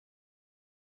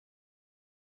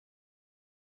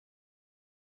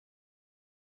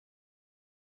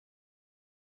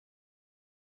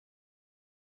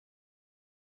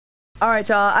All right,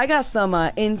 y'all. I got some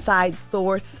inside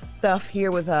source stuff here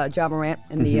with JA Morant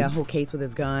and the whole case with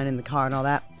his gun and the car and all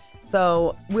that.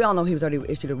 So we all know he was already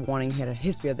issued a warning. He had a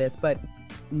history of this. But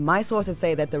my sources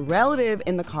say that the relative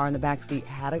in the car in the backseat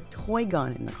had a toy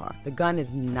gun in the car. The gun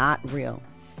is not real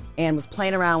and was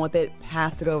playing around with it,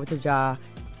 passed it over to JA,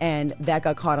 and that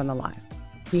got caught on the live.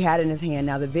 He had it in his hand.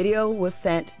 Now, the video was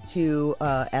sent to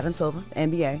Adam Silver,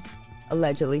 NBA,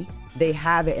 allegedly. They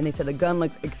have it, and they said the gun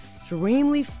looks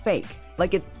extremely fake,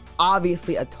 like it's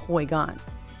obviously a toy gun.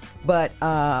 But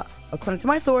according to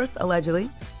my source, allegedly,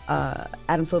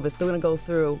 Adam Silver is still going to go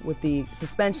through with the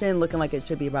suspension, looking like it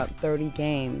should be about 30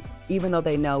 games, even though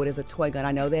they know it is a toy gun.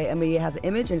 I know the NBA has an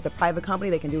image, and it's a private company.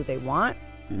 They can do what they want,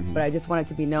 but I just want it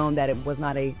to be known that it was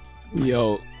not a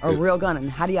real gun.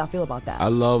 And how do y'all feel about that? I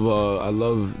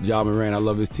love JA Morant. I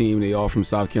love his team. They all from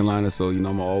South Carolina, so I'm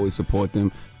gonna always support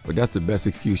them. But that's the best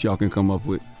excuse y'all can come up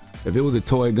with. If it was a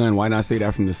toy gun, why not say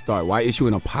that from the start? Why issue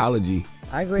an apology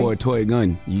for a toy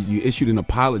gun? You issued an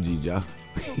apology, Ja.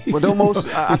 Well,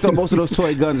 I thought most of those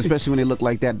toy guns, especially when they look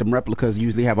like that, them replicas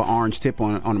usually have an orange tip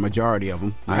on the majority of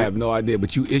them. I have no idea,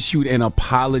 but you issued an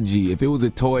apology. If it was a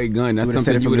toy gun, that's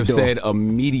something you would have said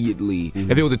immediately.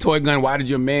 If it was a toy gun, why did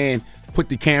your man put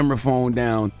the camera phone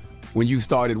down when you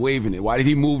started waving it? Why did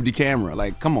he move the camera?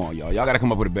 Like, come on, y'all. Y'all got to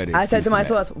come up with a better excuse. I said to my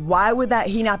source, why would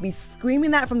he not be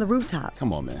screaming that from the rooftops?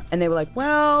 Come on, man. And they were like,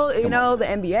 well, the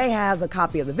NBA has a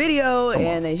copy of the video,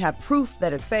 and they have proof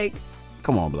that it's fake.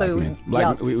 Come on, black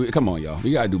man. Come on, y'all.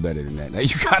 You got to do better than that.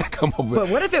 You got to come up with... But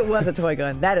what if it was a toy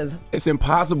gun? That is... It's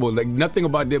impossible. Like, nothing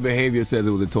about their behavior says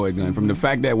it was a toy gun. From the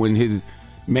fact that when his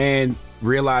man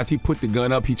realized he put the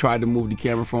gun up, he tried to move the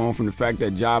camera phone, from the fact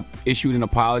that Ja issued an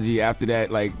apology after that.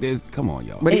 Like, come on,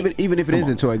 y'all. But even if it is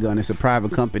a toy gun, it's a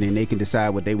private company, and they can decide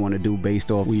what they want to do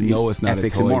based off it's not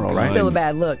ethics a toy and moral, gun. right? It's still a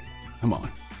bad look. Come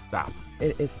on. Stop.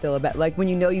 It's still a bad... Like, when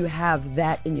you know you have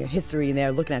that in your history and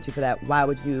they're looking at you for that, why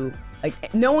would you...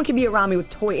 Like, no one can be around me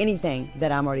with anything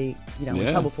that I'm already, in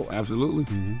trouble for. Absolutely.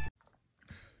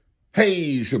 Hey,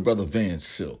 it's your brother Van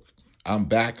Silk. I'm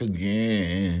back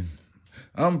again.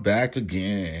 Not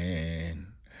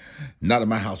in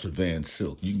my house with Van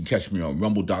Silk. You can catch me on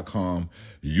rumble.com,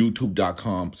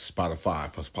 youtube.com,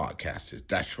 Spotify for podcasters.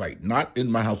 That's right. Not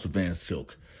in my house with Van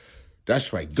Silk.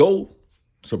 That's right. Go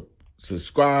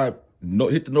subscribe.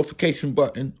 Hit the notification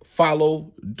button,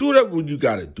 follow, do whatever you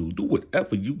got to do. Do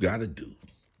whatever you got to do.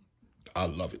 I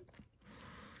love it.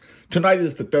 Tonight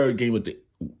is the third game of the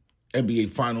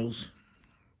NBA Finals.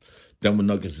 Denver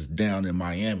Nuggets is down in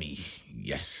Miami.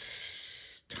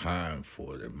 Yes, time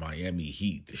for the Miami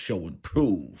Heat to show and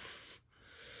prove.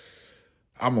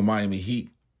 I'm a Miami Heat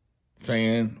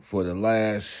fan for the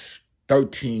last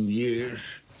 13 years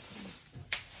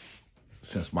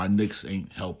since my Knicks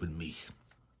ain't helping me.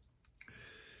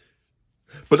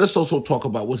 But let's also talk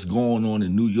about what's going on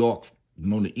in New York,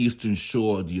 on the eastern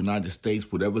shore of the United States,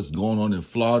 whatever's going on in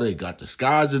Florida. It got the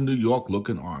skies in New York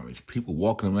looking orange. People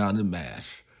walking around in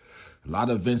mass. A lot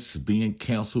of events being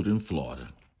canceled in Florida.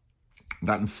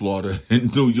 Not in Florida,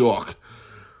 in New York.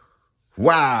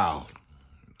 Wow.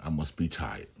 I must be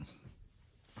tired.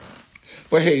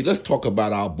 But hey, let's talk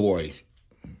about our boy,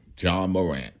 JA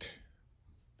Morant.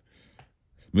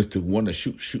 Mr. Wanna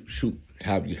shoot,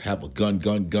 have a gun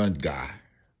guy.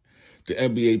 The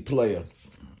NBA player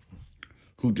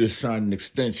who just signed an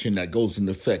extension that goes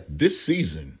into effect this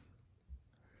season,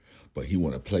 but he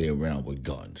want to play around with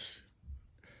guns.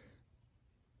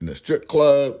 In a strip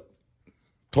club,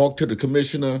 talk to the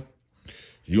commissioner,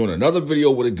 you on another video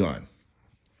with a gun.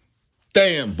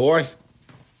 Damn, boy.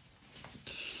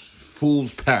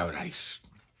 Fool's paradise.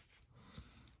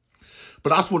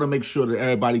 But I just want to make sure that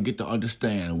everybody get to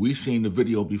understand. We seen the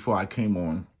video before I came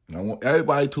on. I want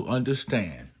everybody to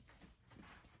understand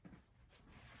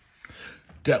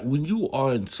that when you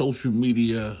are in social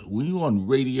media, when you're on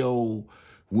radio,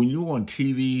 when you're on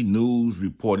TV, news,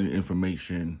 reporting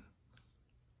information,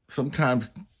 sometimes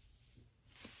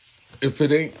if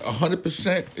it ain't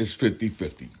 100%, it's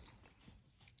 50-50.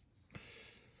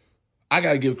 I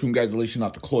got to give congratulations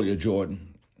out to Claudia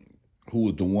Jordan, who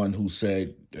was the one who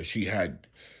said that she had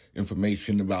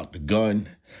information about the gun.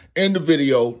 In the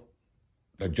video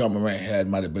that JA Morant had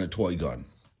might have been a toy gun.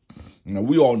 Now,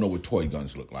 we all know what toy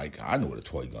guns look like. I know what a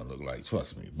toy gun look like,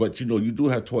 trust me. But, you do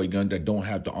have toy guns that don't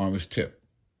have the orange tip.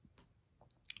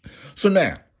 So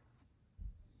now,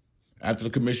 after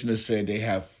the commissioner said they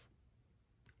have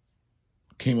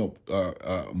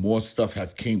more stuff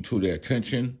came to their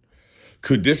attention,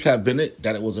 could this have been it,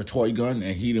 that it was a toy gun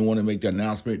and he didn't want to make the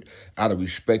announcement out of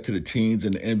respect to the teams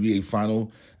in the NBA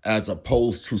final, as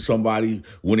opposed to somebody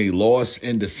when they lost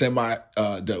in the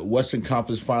the Western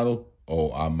Conference final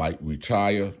or I might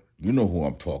retire. You know who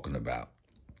I'm talking about.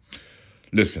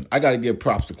 Listen, I got to give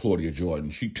props to Claudia Jordan.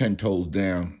 She 10 toes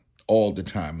down all the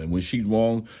time. And when she's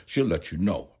wrong, she'll let you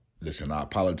know. Listen, I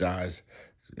apologize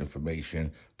for the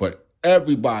information, but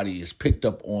everybody is picked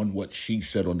up on what she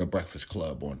said on the Breakfast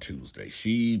Club on Tuesday.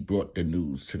 She brought the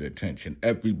news to the attention.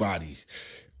 Everybody,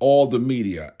 all the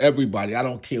media, everybody, I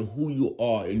don't care who you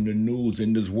are in the news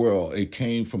in this world, it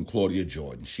came from Claudia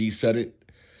Jordan. She said it,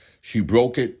 she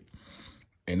broke it,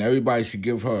 and everybody should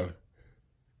give her,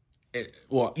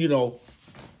 well, you know,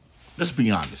 let's be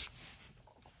honest.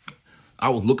 I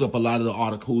was looking up a lot of the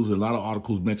articles, and a lot of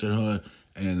articles mentioned her,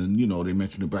 and, you know, they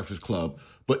mentioned the Breakfast Club.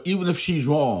 But even if she's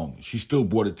wrong, she still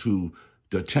brought it to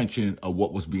the attention of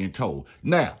what was being told.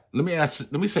 Now, let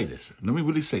me say this. Let me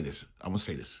really say this. I'm going to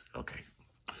say this. Okay.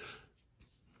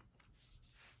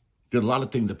 There's a lot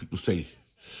of things that people say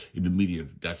in the media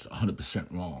that's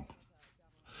 100% wrong.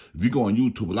 If you go on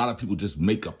YouTube, a lot of people just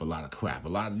make up a lot of crap. A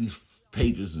lot of these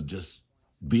pages are just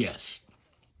BS.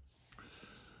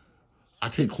 I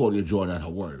take Claudia Jordan at her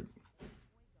word.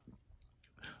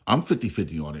 I'm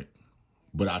 50-50 on it,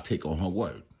 but I'll take on her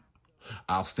word.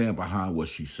 I'll stand behind what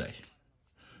she say,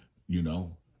 you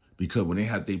know, because when they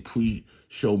have their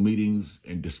pre-show meetings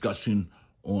and discussion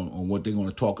on what they're going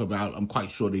to talk about, I'm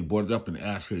quite sure they brought it up and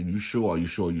asked her, you sure? Are you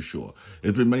sure? Are you sure?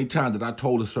 There's been many times that I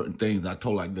told her certain things. I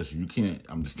told her, like, listen, you can't,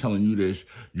 I'm just telling you this,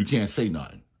 you can't say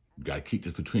nothing. You got to keep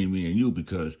this between me and you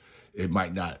because it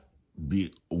might not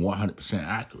be 100%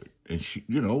 accurate. And she,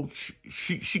 you know,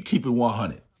 she keep it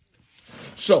 100.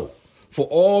 So for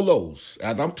all those,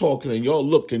 as I'm talking and y'all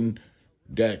looking,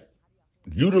 that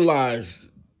utilize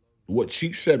what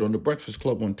she said on the Breakfast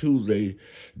Club on Tuesday,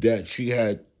 that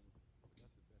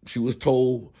she was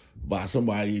told by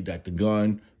somebody that the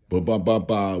gun,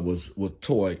 was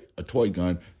a toy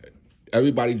gun.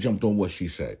 Everybody jumped on what she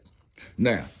said.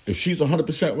 Now, if she's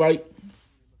 100% right,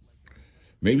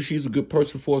 maybe she's a good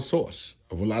person for a source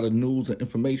of a lot of news and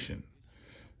information.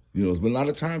 You know, there's been a lot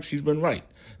of times she's been right.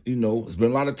 You know, there's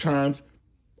been a lot of times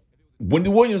Wendy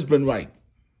Williams been right.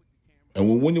 And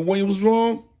when Wendy Williams was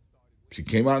wrong, she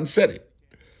came out and said it.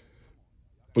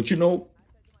 But, you know,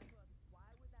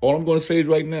 all I'm going to say is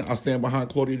right now, I stand behind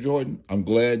Claudia Jordan. I'm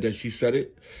glad that she said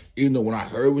it. Even though when I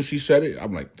heard when she said it,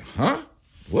 I'm like, huh?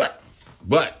 What?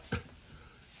 But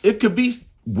it could be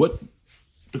what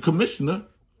the commissioner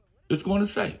is going to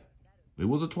say. It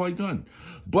was a toy gun.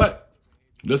 But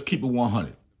let's keep it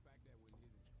 100.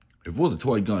 If it was a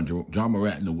toy gun, Ja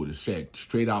Morant would have said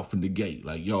straight out from the gate,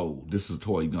 like, yo, this is a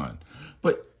toy gun.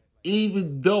 But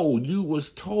even though you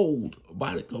was told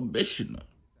by the commissioner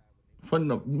from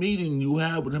the meeting you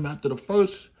had with him after the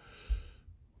first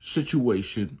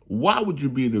situation, why would you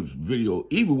be in the video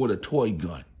even with a toy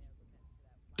gun?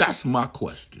 That's my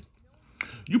question.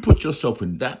 You put yourself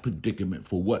in that predicament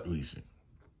for what reason?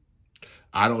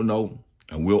 I don't know,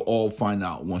 and we'll all find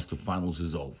out once the finals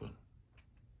is over.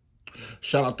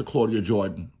 Shout out to Claudia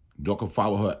Jordan. You can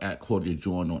follow her at Claudia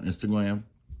Jordan on Instagram.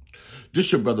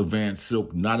 This your brother Van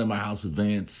Silk, Not in My House with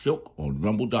Van Silk on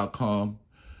Rumble.com,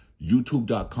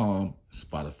 YouTube.com,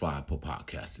 Spotify for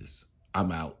podcasters.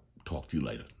 I'm out. Talk to you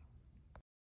later.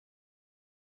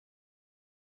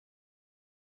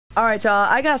 All right, y'all.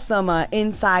 I got some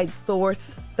inside source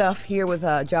stuff here with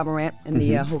Ja Morant and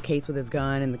the whole case with his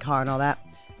gun and the car and all that.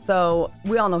 So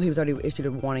we all know he was already issued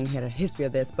a warning. He had a history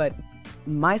of this, but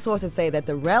my sources say that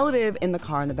the relative in the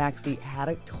car in the backseat had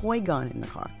a toy gun in the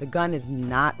car. The gun is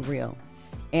not real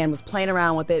and was playing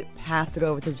around with it, passed it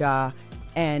over to Ja,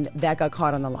 and that got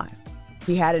caught on the live.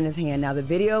 He had it in his hand. Now, the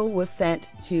video was sent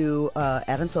to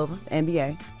Adam Silver,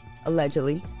 NBA,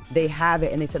 allegedly. They have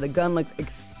it, and they said the gun looks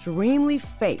extremely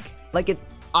fake, like it's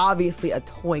obviously a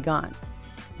toy gun.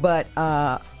 But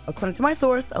according to my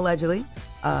source, allegedly,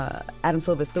 Adam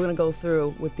Silver is still going to go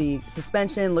through with the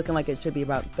suspension, looking like it should be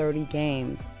about 30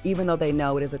 games, even though they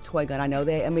know it is a toy gun. I know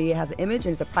the NBA has an image,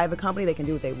 and it's a private company. They can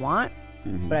do what they want,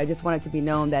 but I just want it to be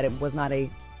known that it was not a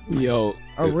real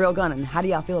gun. And how do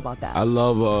y'all feel about that? I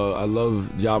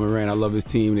love Ja Morant. I love his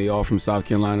team. They all from South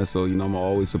Carolina, so, you know, I'm going to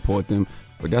always support them.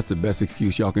 But that's the best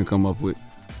excuse y'all can come up with.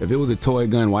 If it was a toy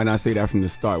gun, why not say that from the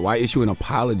start? Why issue an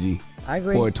apology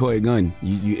for a toy gun?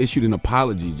 You issued an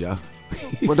apology, Ja.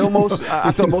 Well,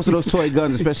 I thought most of those toy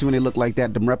guns, especially when they look like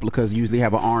that, them replicas usually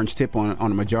have an orange tip on the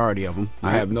majority of them.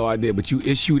 Right? I have no idea, but you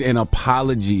issued an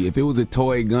apology. If it was a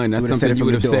toy gun, that's something you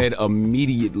would have said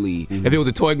immediately. If it was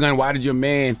a toy gun, why did your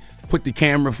man put the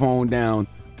camera phone down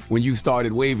when you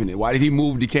started waving it? Why did he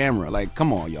move the camera? Like,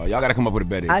 come on, y'all. Y'all got to come up with a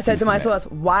better excuse. I said to my source,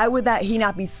 why would he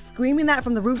not be screaming that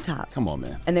from the rooftops? Come on,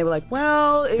 man. And they were like,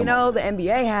 well, you know, the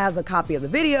NBA has a copy of the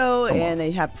video, and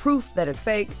they have proof that it's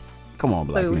fake. Come on,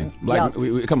 black So,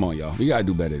 men. Come on, y'all. You gotta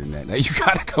do better than that. Like, you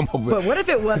gotta come up with. But what if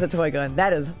it was a toy gun?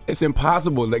 That is. It's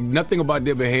impossible. Like, nothing about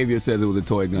their behavior says it was a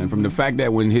toy gun. From the fact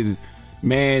that when his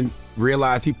man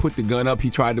realized he put the gun up,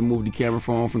 he tried to move the camera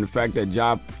phone. From the fact that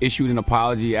Job issued an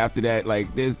apology after that, like,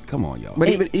 come on, y'all. But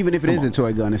even if it is a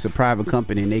toy gun, it's a private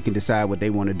company, and they can decide what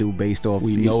they want to do based off.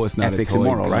 We know it's not ethics a toy and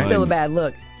moral, gun. right? It's still a bad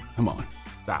look. Come on,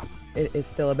 stop. It's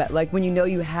still a bad. Like when you know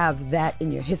you have that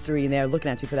in your history, and they're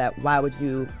looking at you for that. Why would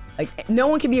you? Like, no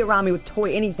one can be around me with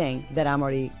toy anything that I'm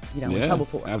already, in trouble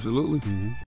for. Absolutely.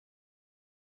 Mm-hmm.